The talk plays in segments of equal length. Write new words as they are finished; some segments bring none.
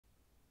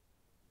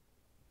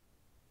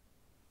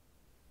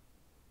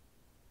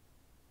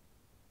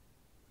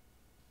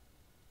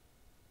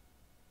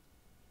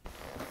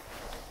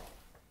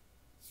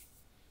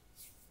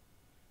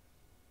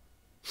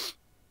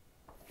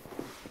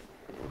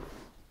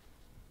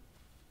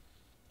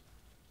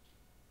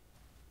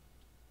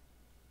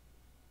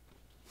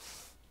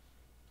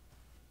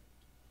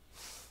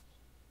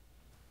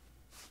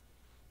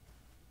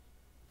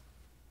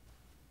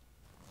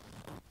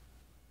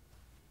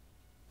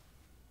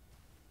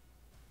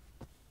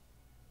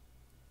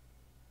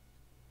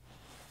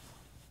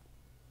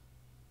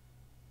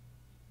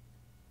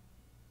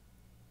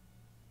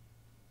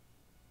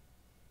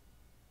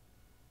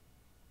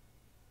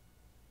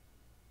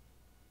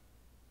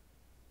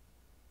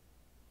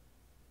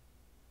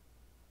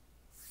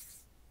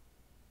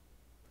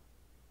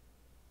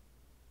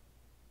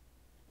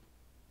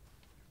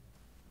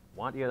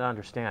want you to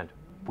understand,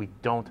 we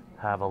don't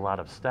have a lot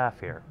of staff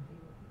here.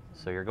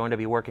 So you're going to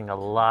be working a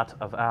lot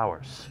of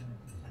hours.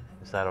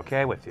 Is that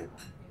okay with you?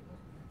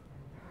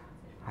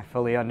 I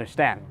fully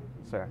understand,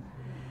 sir.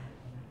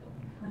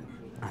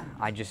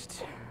 I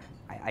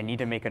need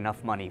to make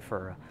enough money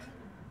for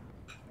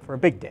a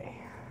big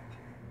day.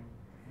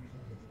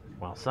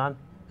 Well, son,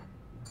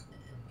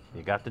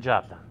 you got the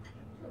job done.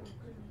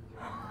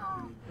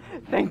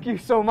 Thank you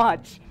so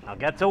much. Now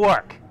get to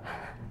work.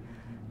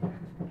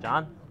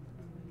 John?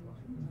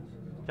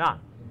 John?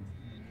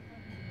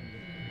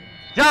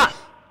 John!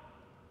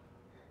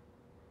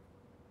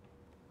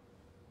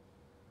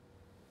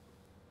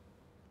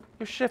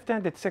 Your shift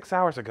ended 6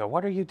 hours ago.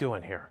 What are you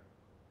doing here?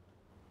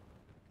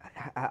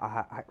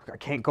 I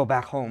can't go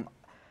back home.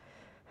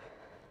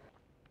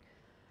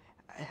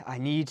 I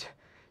need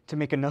to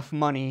make enough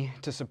money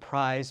to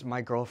surprise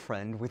my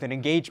girlfriend with an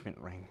engagement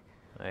ring.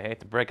 I hate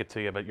to break it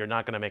to you, but you're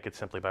not going to make it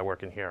simply by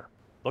working here.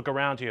 Look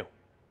around you.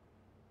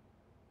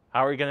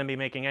 How are you going to be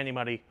making any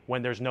money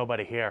when there's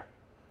nobody here?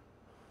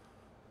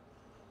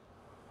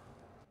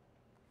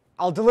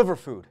 I'll deliver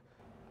food.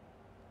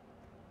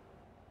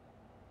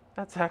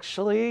 That's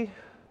actually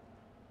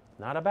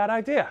not a bad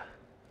idea.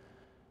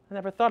 I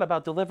never thought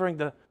about delivering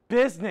the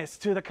business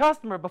to the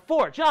customer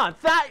before. John,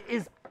 that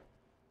is...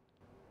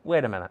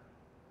 Wait a minute.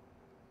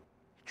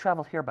 You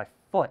travel here by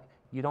foot.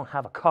 You don't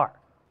have a car.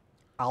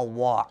 I'll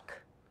walk.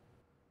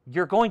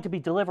 You're going to be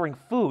delivering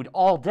food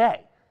all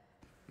day.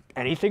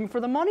 Anything for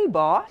the money,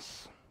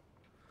 boss.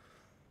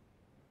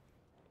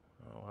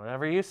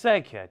 Whatever you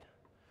say, kid.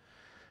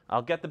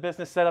 I'll get the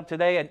business set up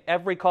today, and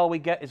every call we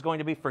get is going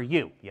to be for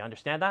you. You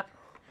understand that?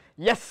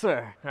 Yes,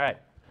 sir. All right.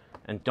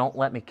 And don't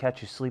let me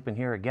catch you sleeping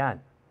here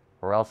again,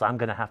 or else I'm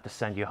going to have to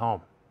send you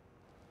home.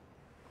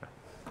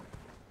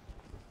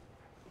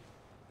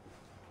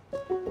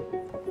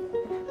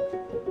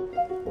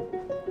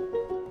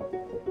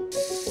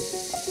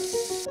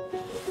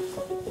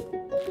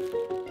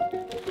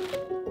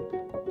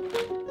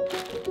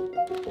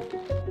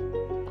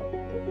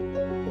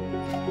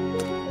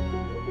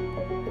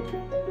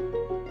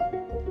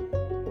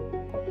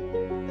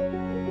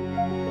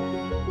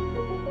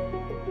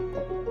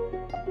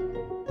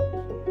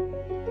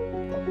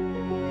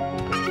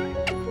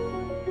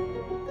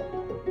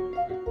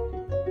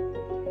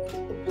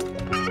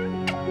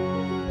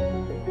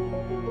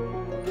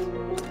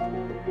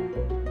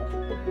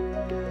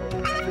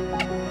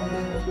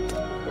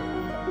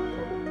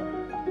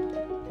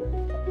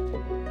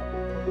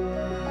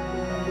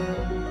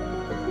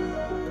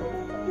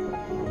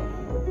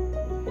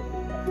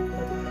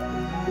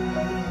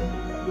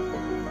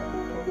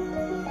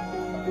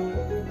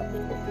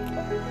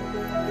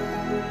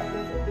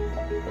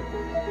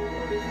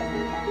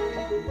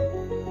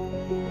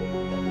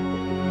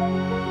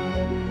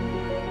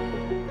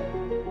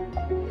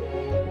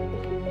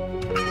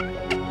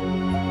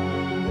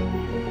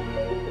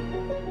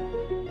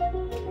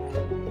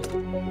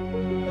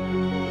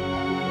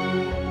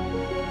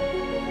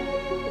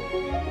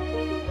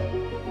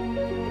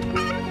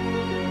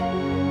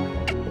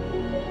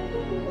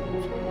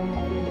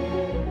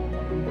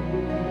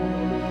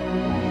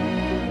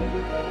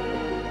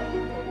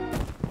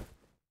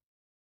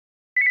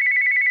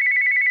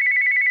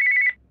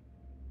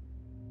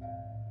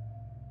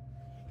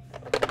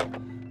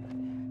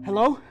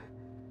 Hello?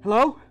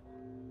 Hello?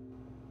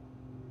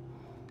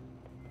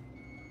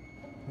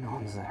 No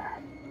one's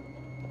there.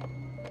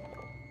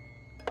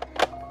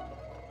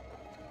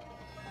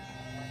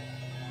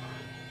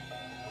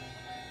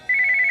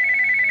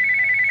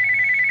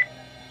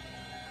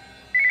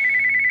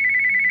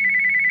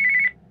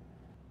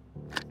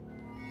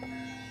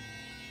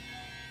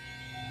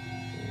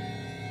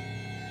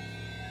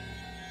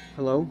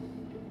 Hello?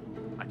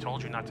 I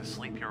told you not to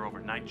sleep here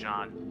overnight,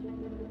 John.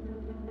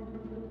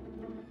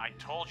 I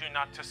told you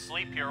not to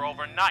sleep here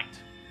overnight.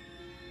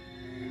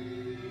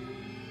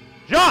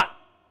 John!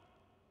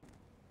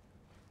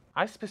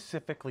 I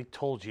specifically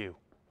told you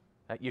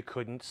that you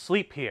couldn't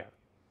sleep here.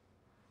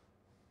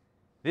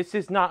 This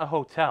is not a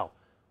hotel,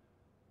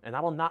 and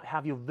I will not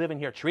have you living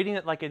here treating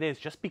it like it is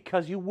just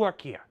because you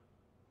work here.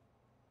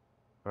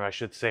 Or I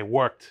should say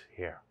worked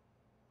here.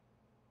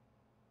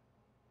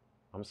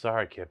 I'm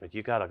sorry, kid, but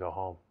you gotta go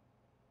home.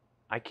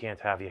 I can't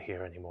have you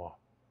here anymore.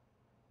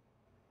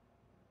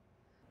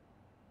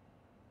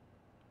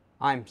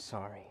 I'm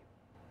sorry,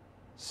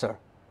 sir.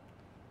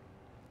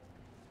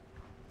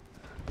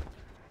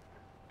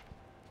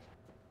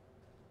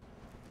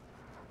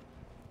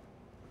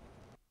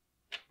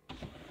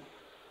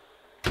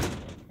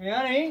 Hey,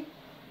 honey,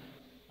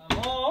 I'm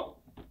home.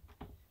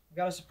 I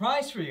got a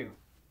surprise for you.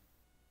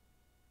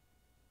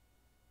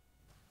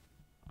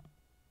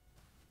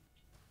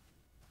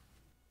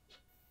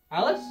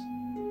 Alice?